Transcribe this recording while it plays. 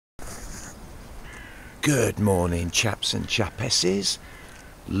Good morning, chaps and chapesses.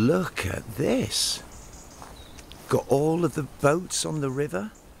 Look at this. Got all of the boats on the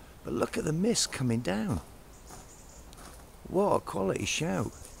river, but look at the mist coming down. What a quality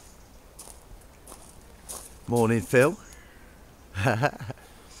shout. Morning, Phil.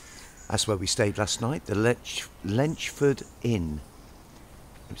 That's where we stayed last night, the Lenchford Inn.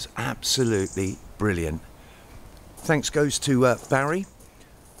 It was absolutely brilliant. Thanks goes to Barry.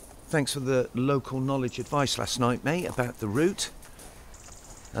 Thanks for the local knowledge advice last night, mate, about the route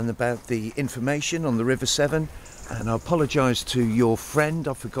and about the information on the River Severn. And I apologise to your friend,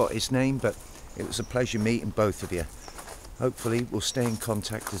 I forgot his name, but it was a pleasure meeting both of you. Hopefully we'll stay in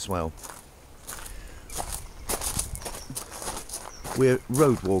contact as well. We're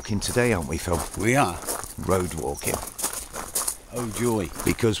road walking today, aren't we, Phil? We are. Road walking. Oh joy.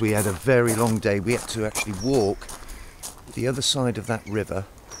 Because we had a very long day. We had to actually walk the other side of that river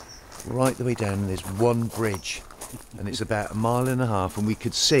right the way down, and there's one bridge and it's about 1.5 miles, and we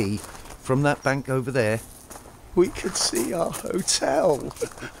could see from that bank over there, we could see our hotel.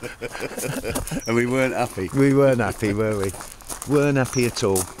 And we weren't happy. We weren't happy, were we? Weren't happy at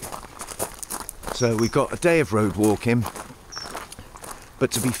all. So we got a day of road walking, but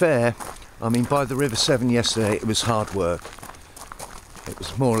to be fair, I mean, by the River Severn yesterday it was hard work. It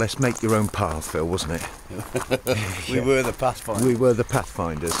was more or less make your own path, Phil, wasn't it? We were the pathfinders. We were the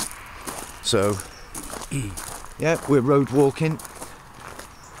pathfinders. So, yeah, we're road walking,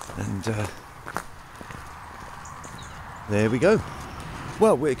 and there we go.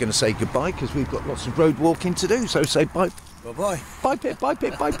 Well, we're going to say goodbye because we've got lots of road walking to do. So say bye. Bye-bye. Bye, Pip. Bye,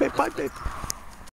 Pip. Bye, Pip. Bye, Pip.